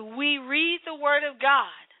as we read the word of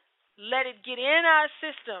God, let it get in our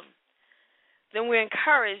system, then we're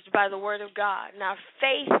encouraged by the word of God. Now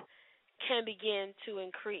faith can begin to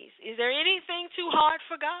increase. Is there anything too hard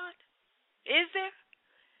for God? Is there?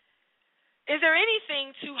 Is there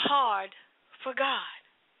anything too hard for God?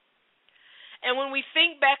 And when we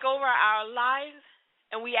think back over our lives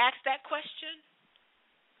and we ask that question,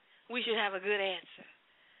 we should have a good answer.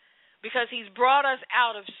 Because he's brought us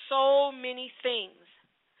out of so many things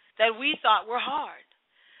that we thought were hard,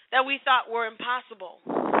 that we thought were impossible.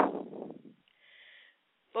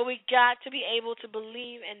 But we got to be able to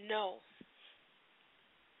believe and know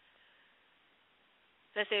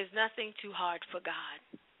that there's nothing too hard for God.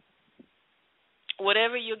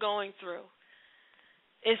 Whatever you're going through,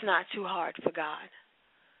 it's not too hard for God.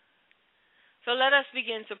 So let us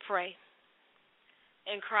begin to pray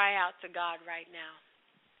and cry out to God right now.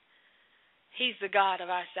 He's the God of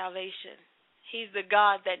our salvation. He's the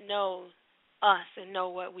God that knows us and know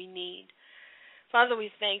what we need. Father,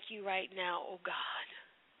 we thank you right now, oh God.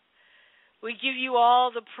 We give you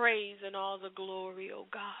all the praise and all the glory, oh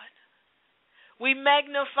God. We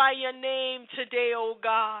magnify your name today, oh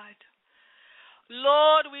God.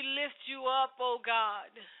 Lord, we lift you up, oh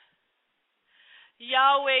God.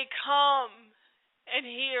 Yahweh, come and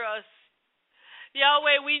hear us.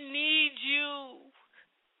 Yahweh, we need you.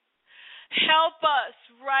 Help us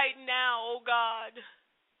right now, oh God.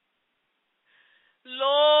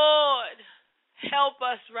 Lord, help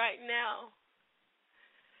us right now.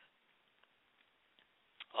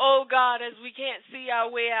 Oh God, as we can't see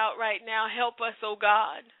our way out right now, help us, oh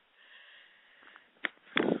God.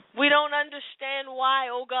 We don't understand why,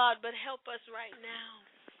 oh God, but help us right now.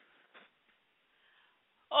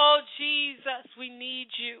 Oh Jesus, we need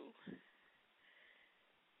you.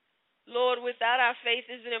 Lord, without our faith,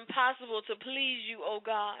 is it impossible to please you, oh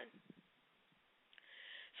God.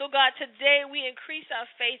 So God, today we increase our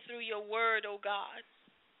faith through your word, oh God.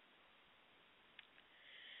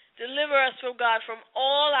 Deliver us, oh God, from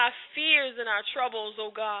all our fears and our troubles,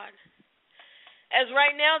 oh God. As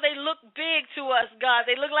right now they look big to us, God.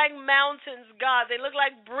 They look like mountains, God. They look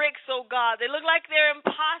like bricks, oh God. They look like they're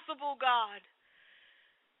impossible, God.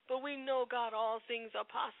 But we know, God, all things are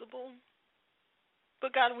possible.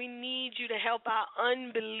 But, God, we need you to help our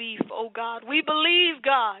unbelief, oh, God. We believe,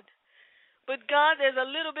 God. But, God, there's a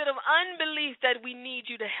little bit of unbelief that we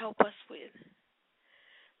need you to help us with.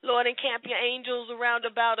 Lord, encamp your angels around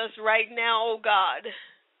about us right now, oh, God.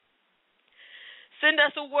 Send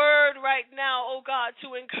us a word right now, oh, God,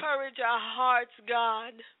 to encourage our hearts,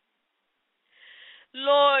 God.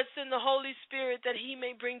 Lord, send the Holy Spirit that he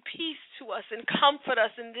may bring peace to us and comfort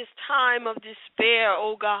us in this time of despair,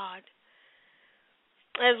 oh God,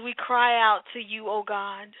 as we cry out to you, oh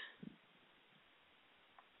God.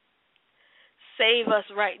 Save us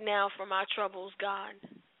right now from our troubles, God.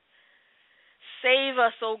 Save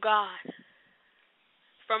us, oh God,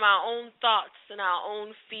 from our own thoughts and our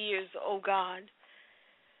own fears, oh God.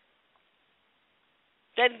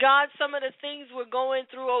 That, God, some of the things we're going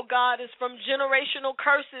through, oh God, is from generational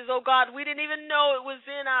curses, oh God. We didn't even know it was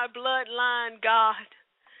in our bloodline, God.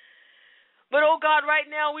 But, oh God, right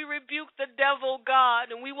now we rebuke the devil,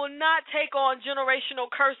 God, and we will not take on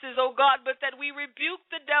generational curses, oh God, but that we rebuke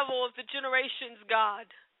the devil of the generations, God.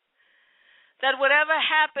 That whatever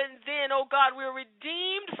happened then, oh God, we're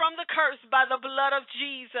redeemed from the curse by the blood of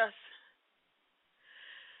Jesus.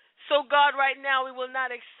 So, God, right now we will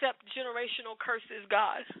not accept generational curses,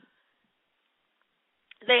 God.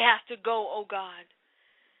 They have to go, oh God.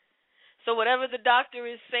 So whatever the doctor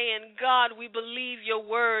is saying, God, we believe your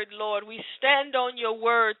word, Lord. We stand on your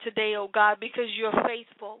word today, oh God, because you're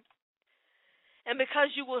faithful. And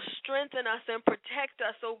because you will strengthen us and protect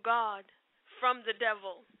us, oh God, from the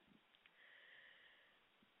devil.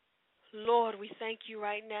 Lord, we thank you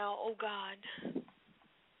right now, oh God.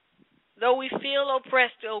 Though we feel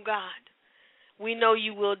oppressed, oh God, we know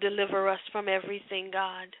you will deliver us from everything,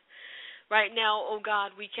 God. Right now, oh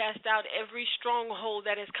God, we cast out every stronghold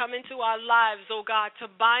that has come into our lives, oh God, to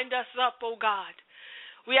bind us up, oh God.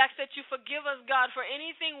 We ask that you forgive us, God, for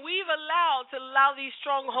anything we've allowed to allow these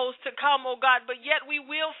strongholds to come, oh God, but yet we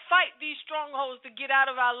will fight these strongholds to get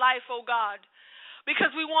out of our life, oh God,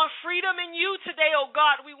 because we want freedom in you today, oh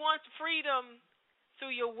God. We want freedom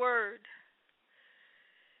through your word.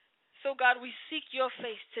 So, God, we seek your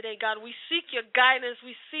face today, God. We seek your guidance.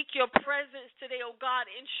 We seek your presence today, oh God.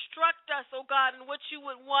 Instruct us, oh God, in what you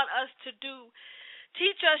would want us to do.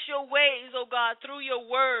 Teach us your ways, oh God, through your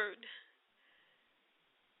word.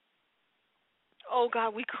 Oh,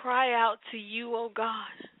 God, we cry out to you, oh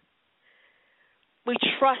God. We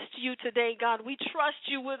trust you today, God. We trust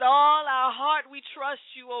you with all our heart. We trust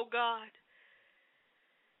you, oh God.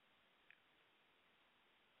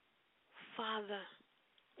 Father,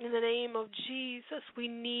 in the name of Jesus, we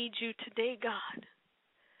need you today, God.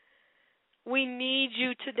 We need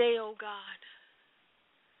you today, oh God.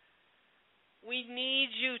 We need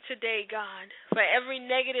you today, God. For every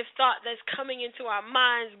negative thought that's coming into our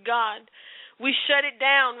minds, God, we shut it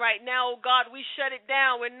down right now, oh God. We shut it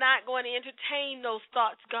down. We're not going to entertain those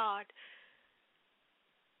thoughts, God.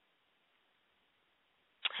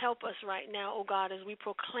 Help us right now, oh God, as we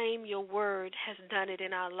proclaim your word has done it in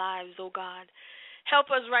our lives, oh God.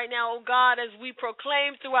 Help us right now, oh God, as we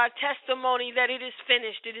proclaim through our testimony that it is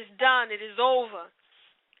finished, it is done, it is over.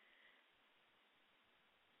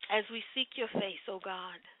 As we seek your face, oh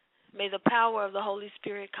God, may the power of the Holy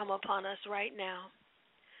Spirit come upon us right now.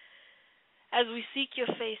 As we seek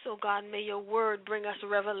your face, oh God, may your word bring us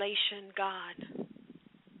revelation, God.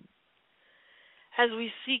 As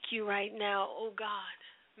we seek you right now, oh God,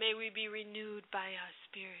 may we be renewed by our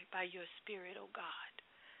spirit, by your spirit, oh God.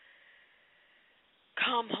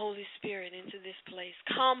 Come, Holy Spirit, into this place.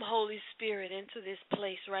 Come, Holy Spirit, into this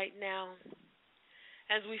place right now.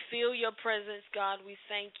 As we feel your presence, God, we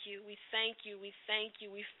thank you. We thank you. We thank you.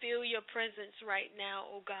 We feel your presence right now,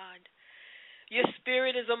 oh God. Your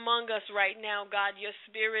spirit is among us right now, God. Your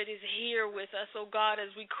spirit is here with us, oh God, as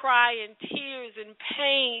we cry in tears and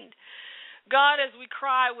pain. God, as we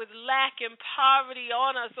cry with lack and poverty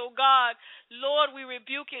on us, oh God, Lord, we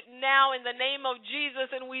rebuke it now in the name of Jesus,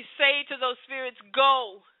 and we say to those spirits,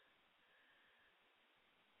 go.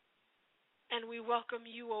 And we welcome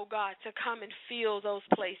you, oh God, to come and fill those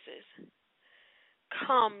places.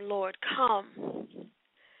 Come, Lord, come.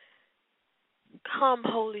 Come,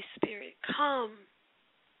 Holy Spirit, come.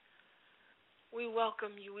 We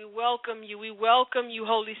welcome you, we welcome you, we welcome you,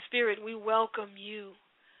 Holy Spirit, we welcome you.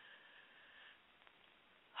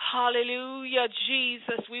 Hallelujah,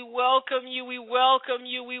 Jesus. We welcome you. We welcome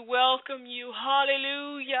you. We welcome you.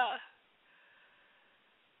 Hallelujah.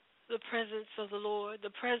 The presence of the Lord. The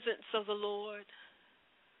presence of the Lord.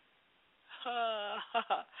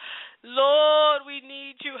 Lord, we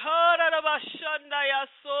need you.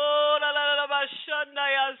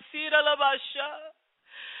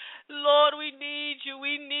 you,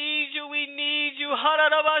 we need you, we need you.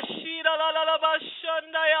 Hararabashira la la la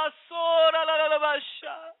bashanda ya sora la la la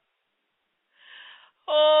basha.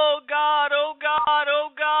 Oh God, oh God, oh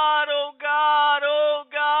God, oh God, oh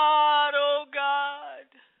God, oh God.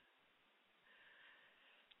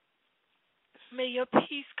 May your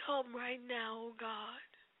peace come right now, oh God.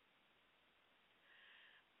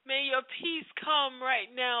 May your peace come right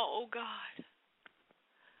now, oh God.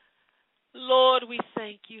 Lord, we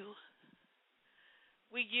thank you.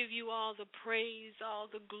 We give you all the praise, all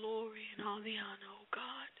the glory, and all the honor, oh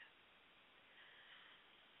God.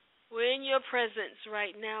 We're in your presence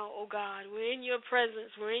right now, oh God. We're in your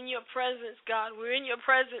presence. We're in your presence, God. We're in your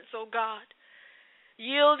presence, oh God.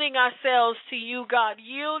 Yielding ourselves to you, God.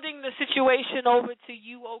 Yielding the situation over to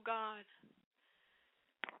you, oh God.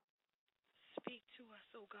 Speak to us,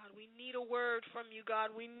 oh God. We need a word from you,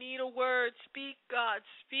 God. We need a word. Speak, God.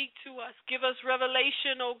 Speak to us. Give us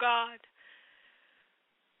revelation, oh God.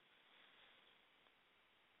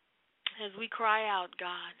 As we cry out,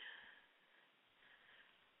 God.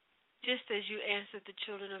 Just as you answered the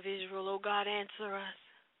children of Israel, oh God, answer us.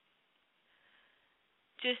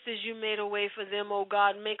 Just as you made a way for them, oh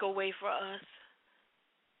God, make a way for us.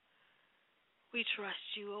 We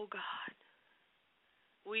trust you, oh God.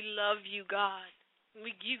 We love you, God.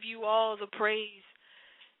 We give you all the praise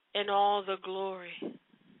and all the glory.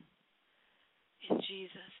 In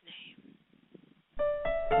Jesus' name.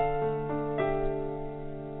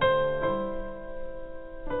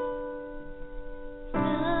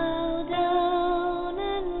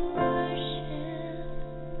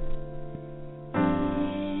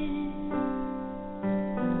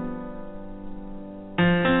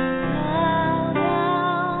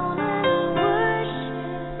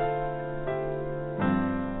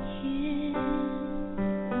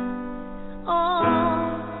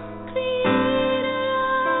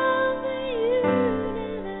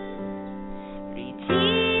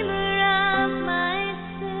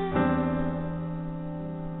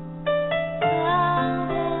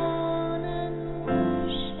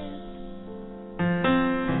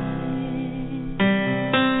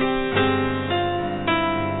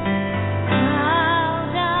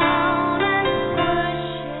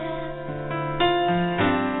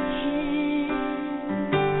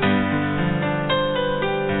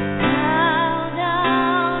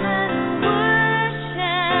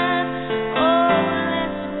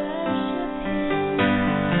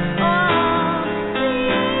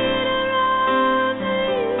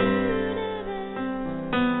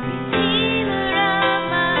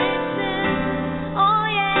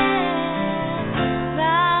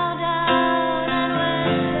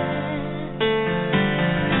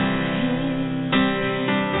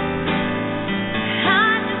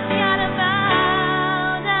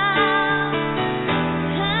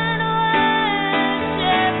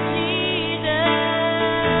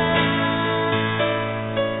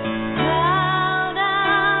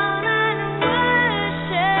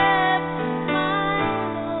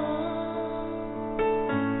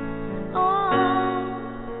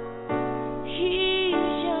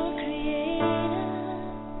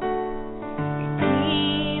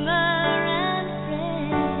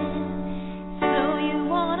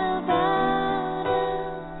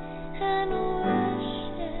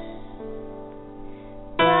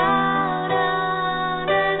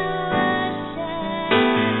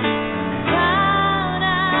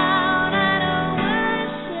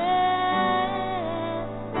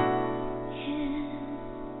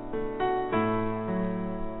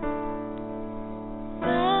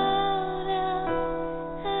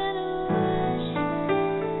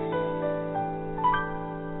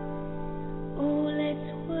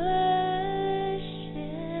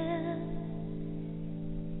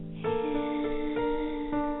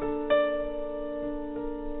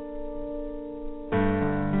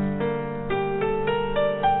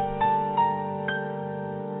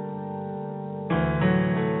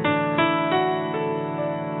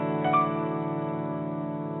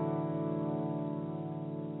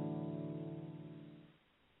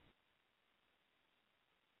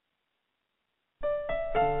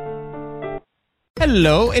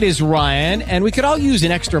 Hello, it is Ryan, and we could all use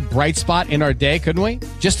an extra bright spot in our day, couldn't we?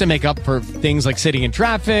 Just to make up for things like sitting in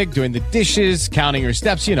traffic, doing the dishes, counting your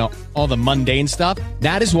steps, you know, all the mundane stuff.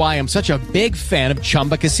 That is why I'm such a big fan of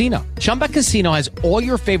Chumba Casino. Chumba Casino has all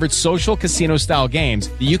your favorite social casino-style games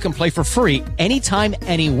that you can play for free anytime,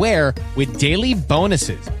 anywhere with daily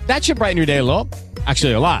bonuses. That should brighten your day a little.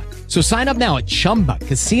 Actually, a lot. So sign up now at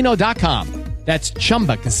ChumbaCasino.com. That's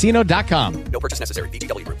ChumbaCasino.com. No purchase necessary.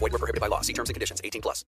 VGW Group. Void where prohibited by law. See terms and conditions. 18+.